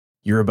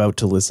You're about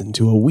to listen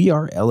to a We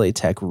Are LA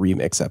Tech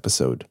remix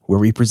episode where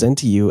we present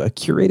to you a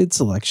curated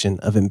selection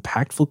of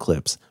impactful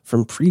clips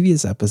from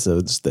previous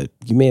episodes that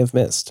you may have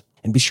missed.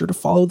 And be sure to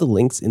follow the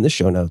links in the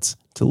show notes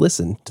to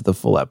listen to the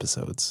full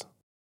episodes.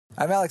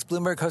 I'm Alex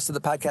Bloomberg, host of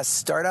the podcast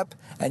Startup,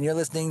 and you're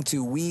listening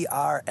to We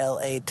Are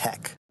LA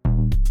Tech.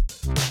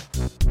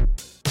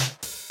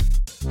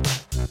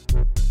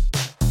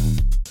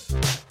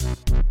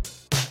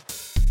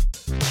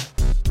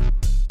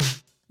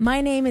 My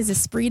name is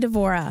Esprit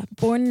Devora,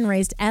 born and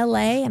raised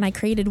LA, and I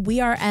created We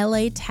Are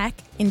LA Tech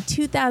in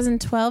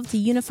 2012 to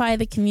unify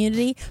the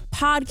community.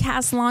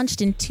 Podcast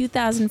launched in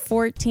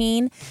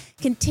 2014,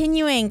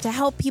 continuing to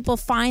help people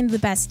find the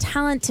best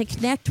talent, to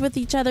connect with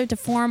each other, to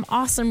form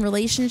awesome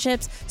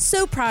relationships.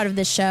 So proud of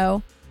this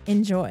show.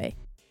 Enjoy.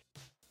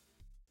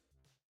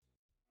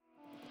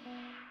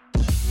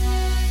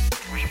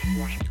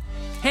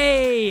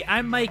 Hey,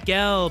 I'm Mike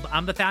Gelb.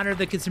 I'm the founder of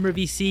The Consumer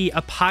VC,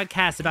 a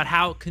podcast about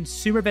how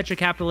consumer venture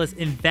capitalists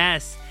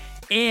invest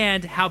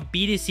and how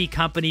B2C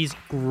companies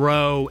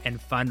grow and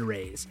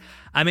fundraise.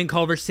 I'm in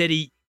Culver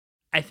City.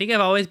 I think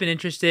I've always been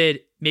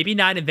interested, maybe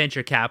not in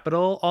venture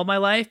capital all my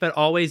life, but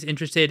always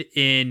interested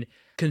in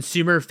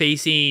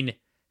consumer-facing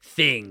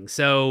things.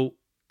 So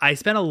I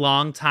spent a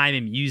long time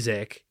in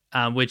music,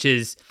 which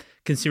is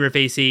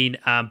consumer-facing,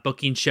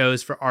 booking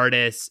shows for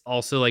artists,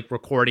 also like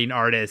recording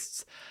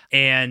artists.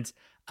 And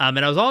I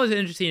was always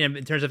interested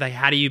in terms of like,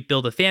 how do you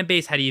build a fan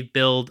base? How do you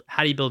build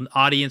an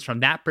audience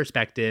from that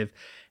perspective?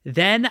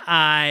 Then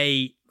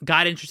I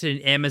got interested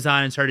in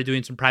Amazon and started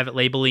doing some private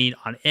labeling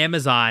on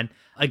Amazon.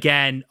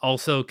 Again,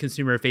 also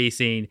consumer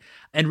facing.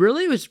 And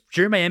really it was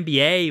during my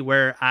MBA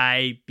where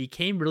I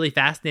became really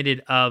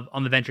fascinated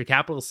on the venture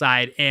capital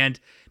side. And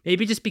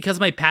maybe just because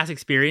of my past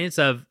experience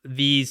of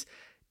these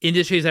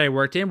industries that I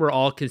worked in were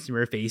all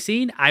consumer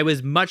facing, I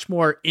was much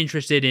more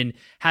interested in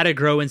how to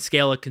grow and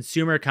scale a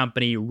consumer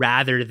company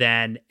rather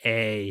than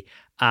a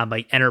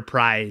like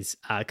enterprise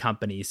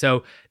company.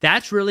 So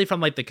that's really from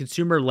like the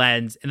consumer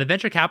lens. And the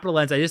venture capital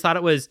lens, I just thought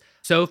it was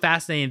so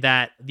fascinating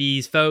that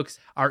these folks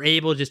are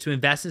able just to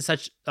invest in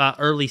such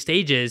early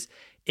stages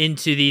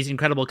into these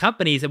incredible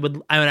companies.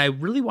 And I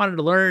really wanted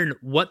to learn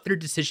what their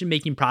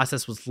decision-making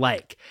process was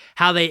like,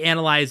 how they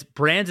analyze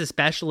brands,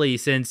 especially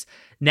since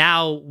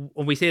now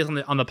when we say this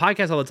on the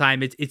podcast all the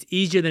time, it's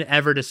easier than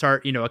ever to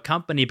start, a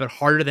company, but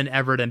harder than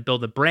ever to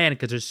build a brand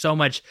because there's so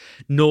much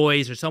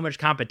noise, there's so much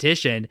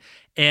competition.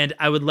 And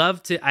I would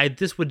love to,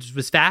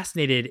 was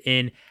fascinated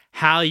in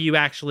how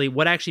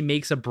what actually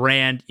makes a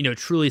brand,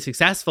 truly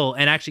successful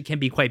and actually can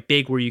be quite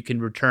big where you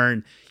can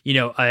return,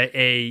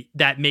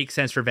 that makes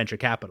sense for venture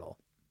capital.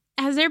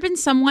 Has there been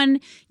someone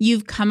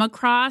you've come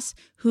across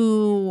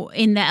who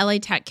in the LA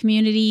tech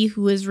community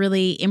who has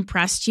really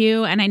impressed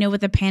you? And I know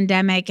with the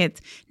pandemic,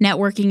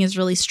 networking is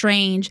really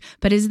strange,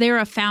 but is there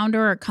a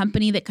founder or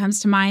company that comes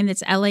to mind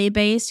that's LA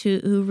based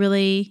who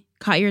really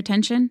caught your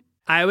attention?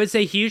 I would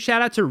say huge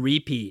shout out to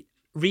Repeat.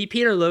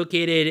 Repeat are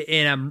located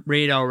in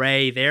Marina Del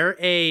Rey. They're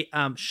a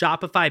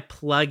Shopify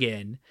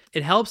plugin.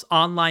 It helps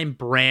online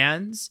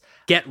brands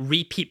get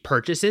repeat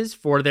purchases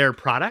for their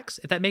products,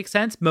 if that makes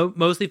sense,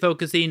 mostly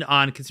focusing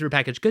on consumer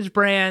packaged goods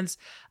brands.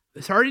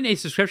 Starting a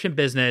subscription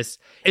business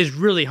is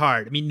really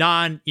hard. I mean,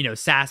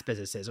 SaaS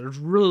businesses are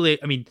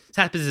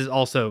SaaS businesses is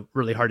also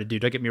really hard to do,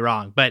 don't get me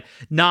wrong, but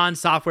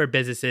non-software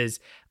businesses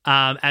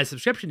as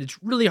subscription,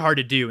 it's really hard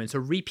to do. And so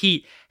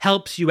Repeat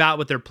helps you out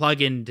with their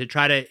plugin to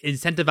try to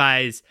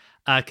incentivize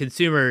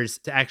consumers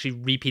to actually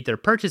repeat their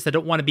purchase that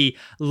don't want to be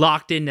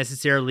locked in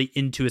necessarily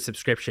into a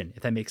subscription,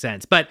 if that makes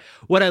sense. But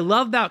what I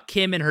love about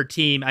Kim and her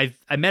team, I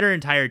met her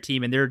entire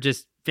team and they're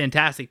just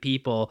fantastic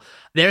people.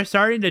 They're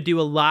starting to do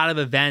a lot of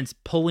events,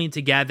 pulling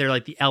together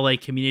like the LA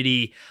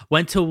community.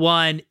 Went to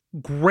one,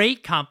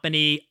 great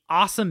company,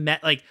 awesome,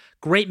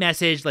 great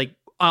message,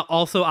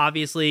 also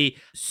obviously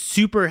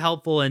super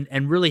helpful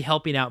and really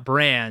helping out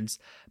brands.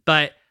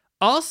 But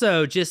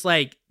also, just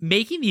like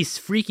making these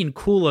freaking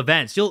cool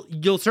events.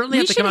 You'll certainly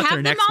have to come out to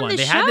their next one.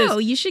 They had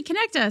this. You should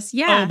connect us.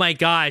 Yeah. Oh my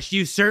gosh,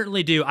 you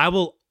certainly do.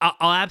 I'll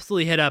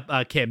absolutely hit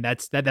up Kim.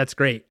 That's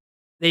great.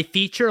 They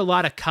feature a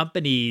lot of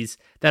companies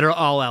that are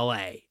all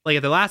LA. Like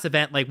at the last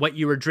event, like what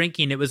you were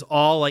drinking, it was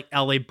all like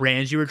LA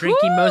brands you were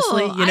drinking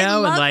mostly, I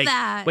love and like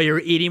that. what you were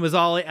eating was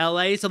all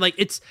LA. So like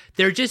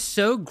they're just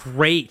so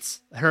great,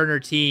 her and her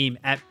team,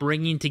 at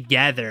bringing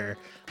together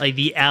like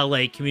the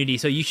LA community.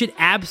 So you should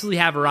absolutely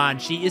have her on.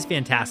 She is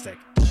fantastic.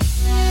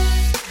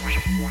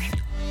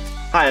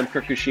 Hi, I'm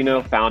Kirk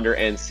Cucino, founder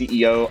and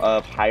CEO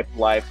of Hype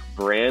Life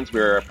Brands.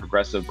 We're a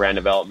progressive brand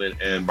development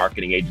and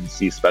marketing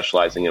agency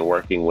specializing in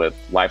working with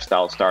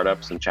lifestyle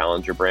startups and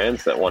challenger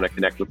brands that want to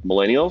connect with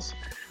millennials.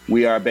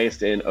 We are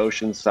based in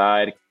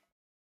Oceanside.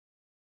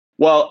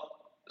 Well,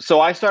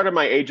 so I started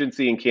my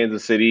agency in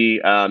Kansas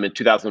City in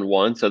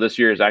 2001. So this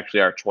year is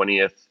actually our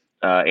 20th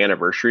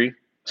anniversary.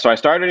 So I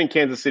started in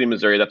Kansas City,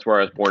 Missouri. That's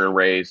where I was born and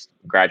raised.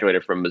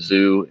 Graduated from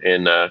Mizzou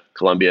in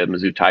Columbia,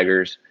 Mizzou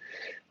Tigers.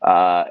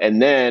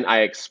 And then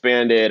I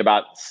expanded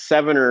about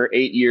 7 or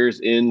 8 years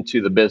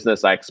into the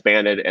business. I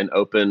expanded and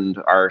opened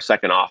our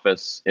second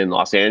office in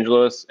Los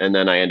Angeles. And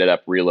then I ended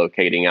up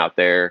relocating out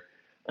there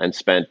and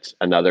spent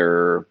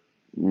another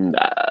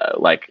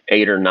like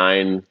 8 or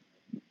 9.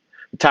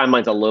 The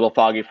timeline's a little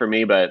foggy for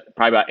me, but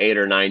probably about 8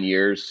 or 9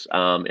 years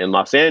in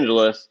Los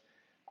Angeles.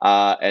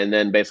 And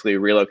then basically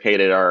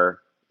relocated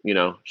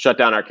shut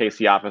down our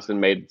KC office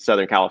and made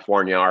Southern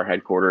California our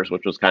headquarters,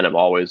 which was kind of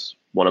always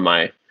one of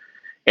my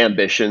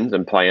ambitions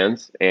and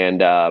plans. And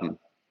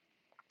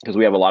because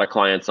we have a lot of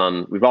clients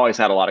we've always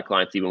had a lot of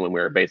clients, even when we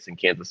were based in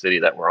Kansas City,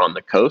 that were on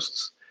the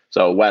coasts,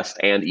 so West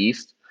and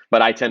East.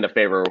 But I tend to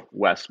favor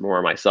West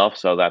more myself.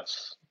 So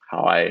that's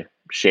how I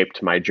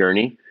shaped my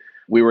journey.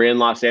 We were in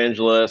Los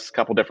Angeles, a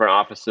couple different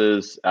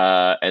offices,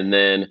 and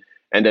then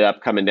ended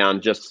up coming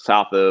down just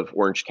south of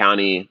Orange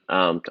County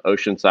to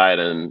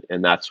Oceanside,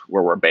 and that's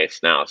where we're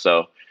based now.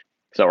 So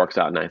it works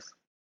out nice.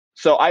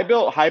 So I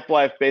built Hype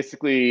Life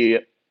basically.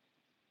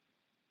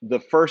 The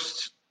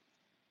first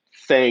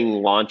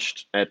thing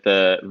launched at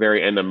the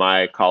very end of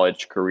my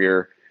college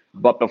career.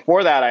 But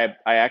before that,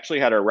 I actually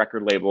had a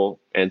record label.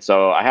 And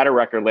so I had a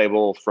record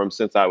label from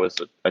since I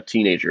was a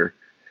teenager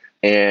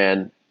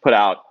and put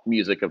out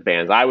music of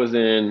bands I was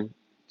in,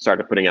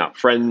 started putting out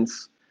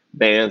friends,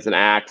 bands and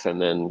acts, and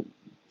then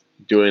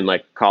doing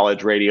like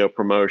college radio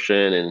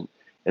promotion and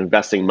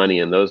investing money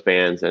in those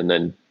bands. And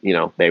then,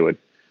 they would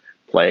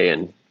play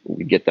and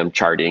we'd get them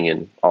charting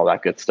and all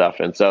that good stuff.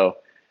 And so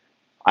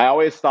I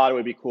always thought it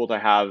would be cool to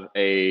have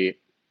a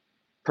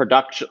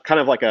production, kind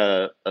of like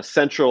a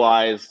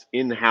centralized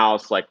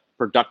in-house like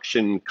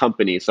production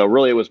company. So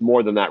really it was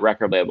more than that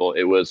record label.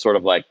 It was sort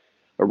of like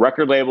a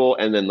record label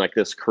and then like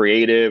this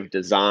creative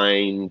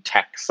design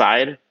tech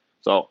side.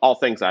 So all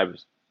things I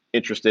was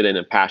interested in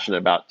and passionate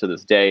about to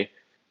this day.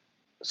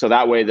 So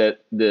that way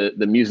that the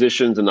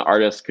musicians and the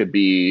artists could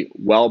be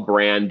well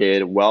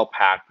branded, well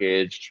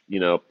packaged,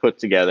 put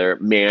together,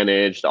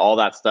 managed, all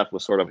that stuff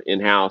was sort of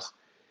in-house.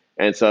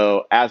 And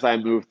so as I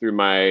moved through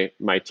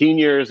my teen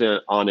years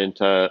and on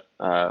into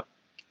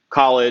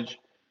college,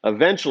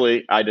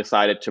 eventually I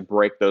decided to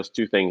break those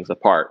two things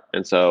apart.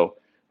 And so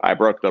I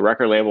broke the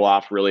record label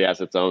off really as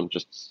its own,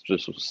 just a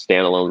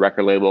standalone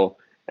record label.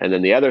 And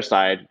then the other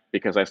side,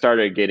 because I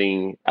started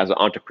getting, as an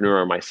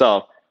entrepreneur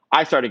myself,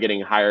 I started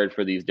getting hired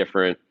for these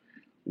different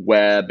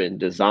web and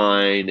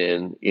design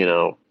and,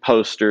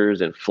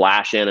 posters and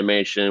flash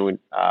animation.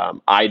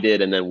 I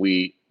did. And then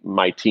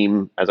my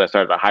team, as I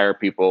started to hire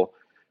people,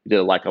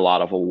 did like a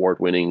lot of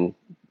award-winning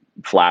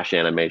flash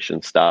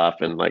animation stuff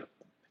and like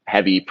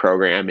heavy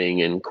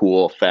programming and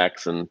cool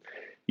effects. And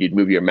you'd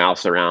move your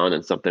mouse around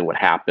and something would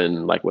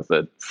happen, like with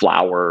a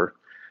flower,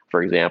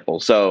 for example.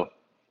 So,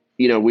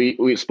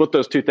 we split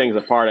those two things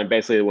apart. And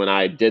basically when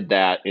I did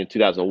that in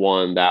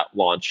 2001, that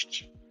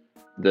launched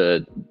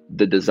the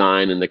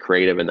design and the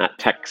creative and that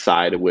tech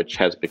side, which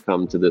has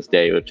become to this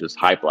day, which is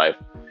Hype Life.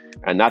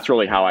 And that's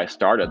really how I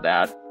started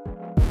that.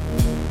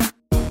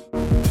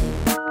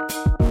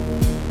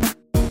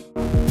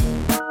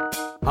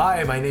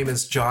 Hi, my name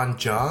is John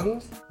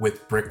Jung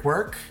with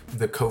Brickwork,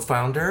 the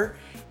co-founder,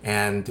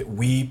 and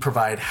we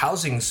provide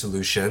housing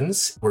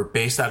solutions. We're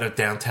based out of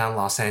downtown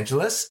Los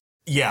Angeles.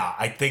 Yeah,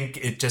 I think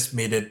it just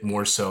made it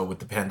more so with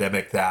the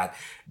pandemic that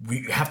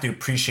we have to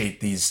appreciate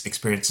these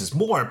experiences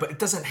more, but it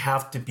doesn't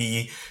have to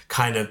be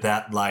kind of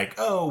that like,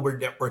 oh, we're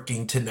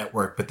networking to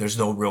network, but there's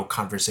no real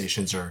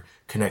conversations or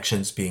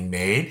connections being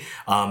made.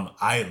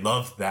 I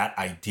love that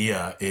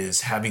idea,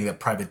 is having a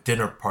private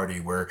dinner party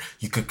where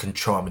you could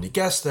control how many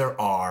guests there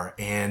are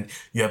and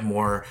you have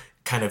more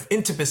kind of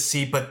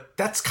intimacy, but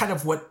that's kind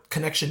of what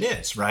connection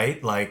is,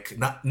 right? Like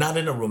not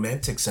in a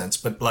romantic sense,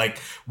 but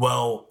like,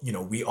 well,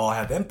 we all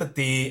have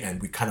empathy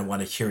and we kind of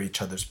want to hear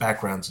each other's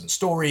backgrounds and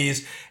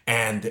stories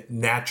and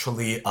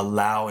naturally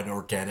allow an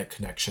organic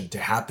connection to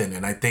happen.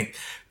 And I think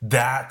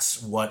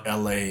that's what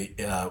LA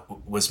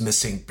was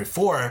missing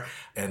before,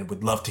 and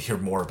would love to hear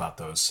more about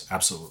those.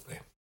 Absolutely.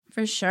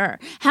 For sure.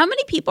 How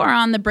many people are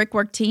on the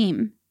Brickwork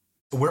team?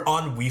 We're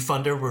on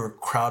WeFunder. We're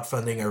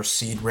crowdfunding our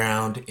seed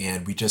round,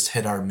 and we just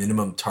hit our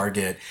minimum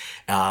target.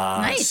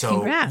 Nice.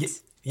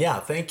 Congrats.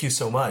 Yeah, thank you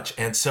so much.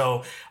 And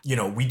so,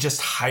 we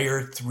just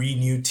hired 3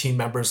 new team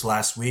members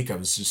last week. I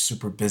was just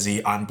super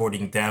busy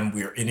onboarding them.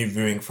 We are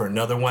interviewing for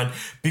another one.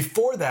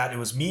 Before that, it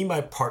was me and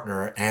my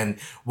partner. And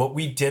what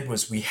we did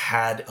was we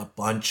had a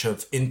bunch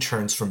of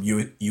interns from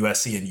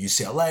USC and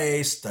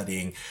UCLA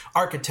studying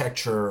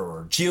architecture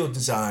or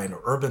geodesign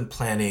or urban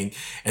planning.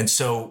 And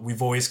so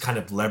we've always kind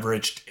of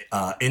leveraged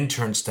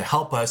interns to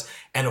help us.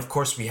 And of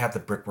course, we have the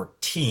Brickwork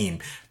team.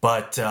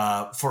 But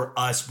for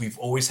us, we've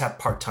always had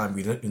part-time.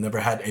 We never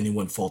had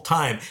anyone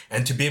full-time.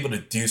 And to be able to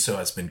do so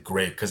has been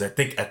great, because I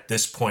think at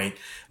this point,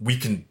 we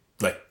can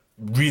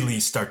really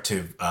start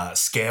to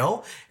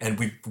scale.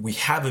 And we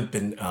haven't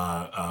been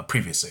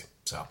previously.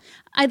 So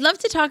I'd love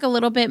to talk a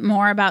little bit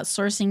more about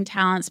sourcing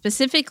talent,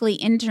 specifically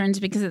interns,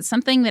 because it's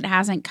something that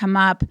hasn't come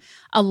up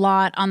a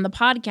lot on the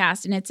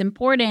podcast and it's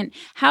important.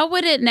 How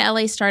would an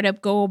LA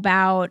startup go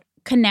about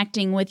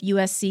connecting with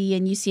USC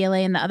and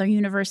UCLA and the other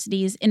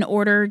universities in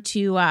order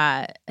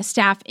to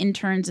staff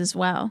interns as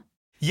well?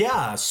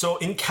 Yeah, so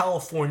in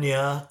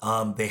California,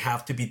 they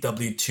have to be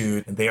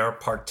W-2 and they are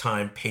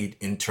part-time paid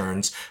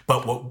interns.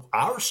 But what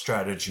our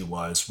strategy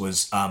was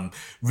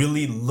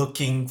really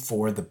looking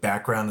for the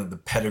background and the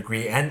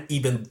pedigree. And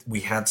even we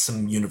had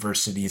some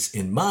universities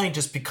in mind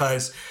just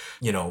because,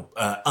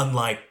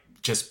 unlike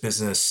just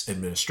business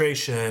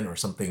administration or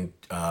something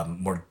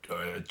more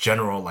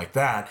general like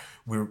that,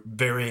 we're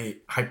very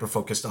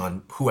hyper-focused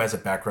on who has a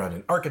background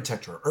in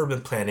architecture,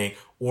 urban planning,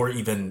 or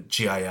even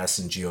GIS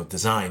and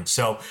geodesign.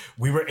 So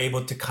we were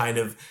able to kind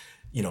of,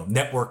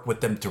 network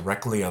with them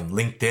directly on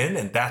LinkedIn,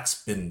 and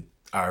that's been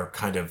our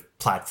kind of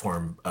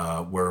platform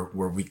where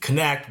we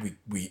connect,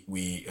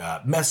 we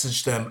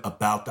message them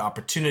about the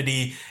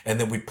opportunity, and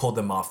then we pull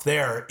them off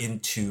there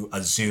into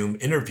a Zoom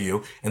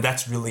interview. And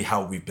that's really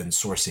how we've been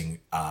sourcing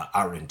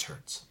our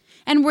interns.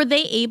 And were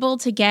they able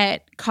to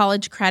get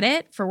college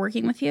credit for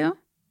working with you?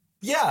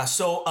 Yeah,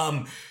 so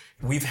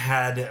we've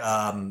had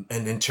an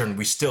intern,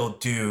 we still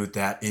do,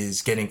 that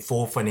is getting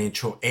full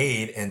financial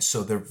aid. And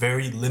so they're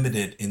very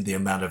limited in the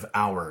amount of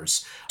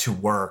hours to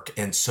work.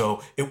 And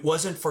so it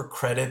wasn't for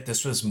credit.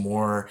 This was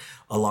more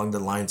along the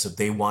lines of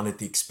they wanted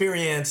the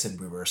experience. And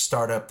we were a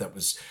startup that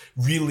was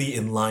really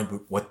in line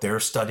with what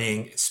they're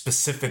studying,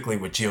 specifically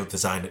with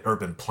geodesign and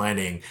urban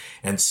planning.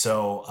 And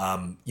so,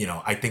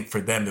 I think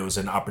for them, it was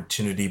an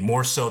opportunity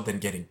more so than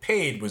getting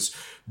paid, was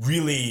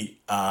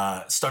really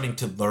starting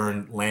to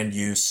learn land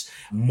use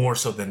more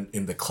so than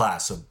in the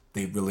class. So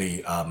they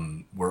really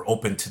were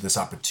open to this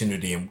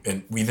opportunity,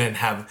 and we didn't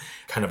have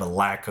kind of a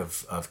lack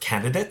of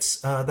candidates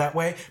that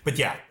way. But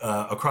yeah,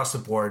 across the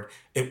board,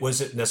 it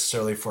wasn't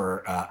necessarily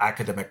for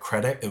academic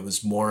credit. It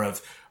was more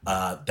of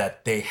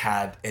that they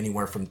had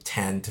anywhere from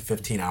 10 to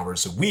 15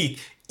 hours a week,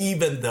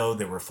 even though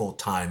they were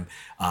full-time,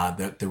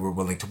 that they were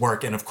willing to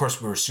work. And of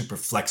course, we were super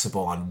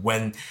flexible on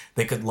when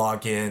they could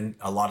log in.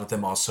 A lot of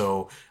them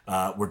also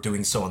were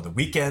doing so on the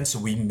weekends. So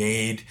we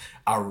made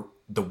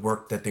the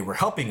work that they were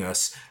helping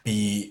us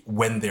be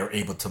when they're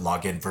able to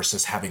log in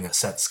versus having a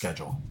set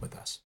schedule with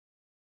us.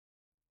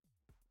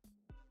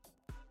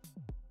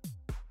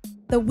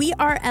 The We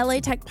Are LA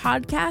Tech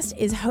podcast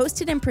is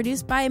hosted and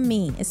produced by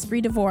me,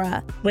 Espree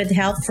Devora. With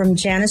help from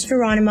Janice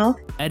Geronimo.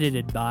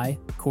 Edited by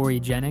Corey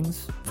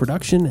Jennings.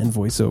 Production and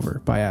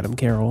voiceover by Adam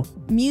Carroll.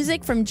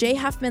 Music from Jay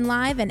Huffman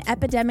Live and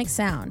Epidemic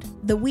Sound.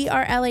 The We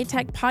Are LA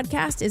Tech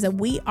podcast is a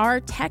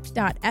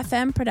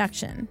wearetech.fm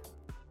production.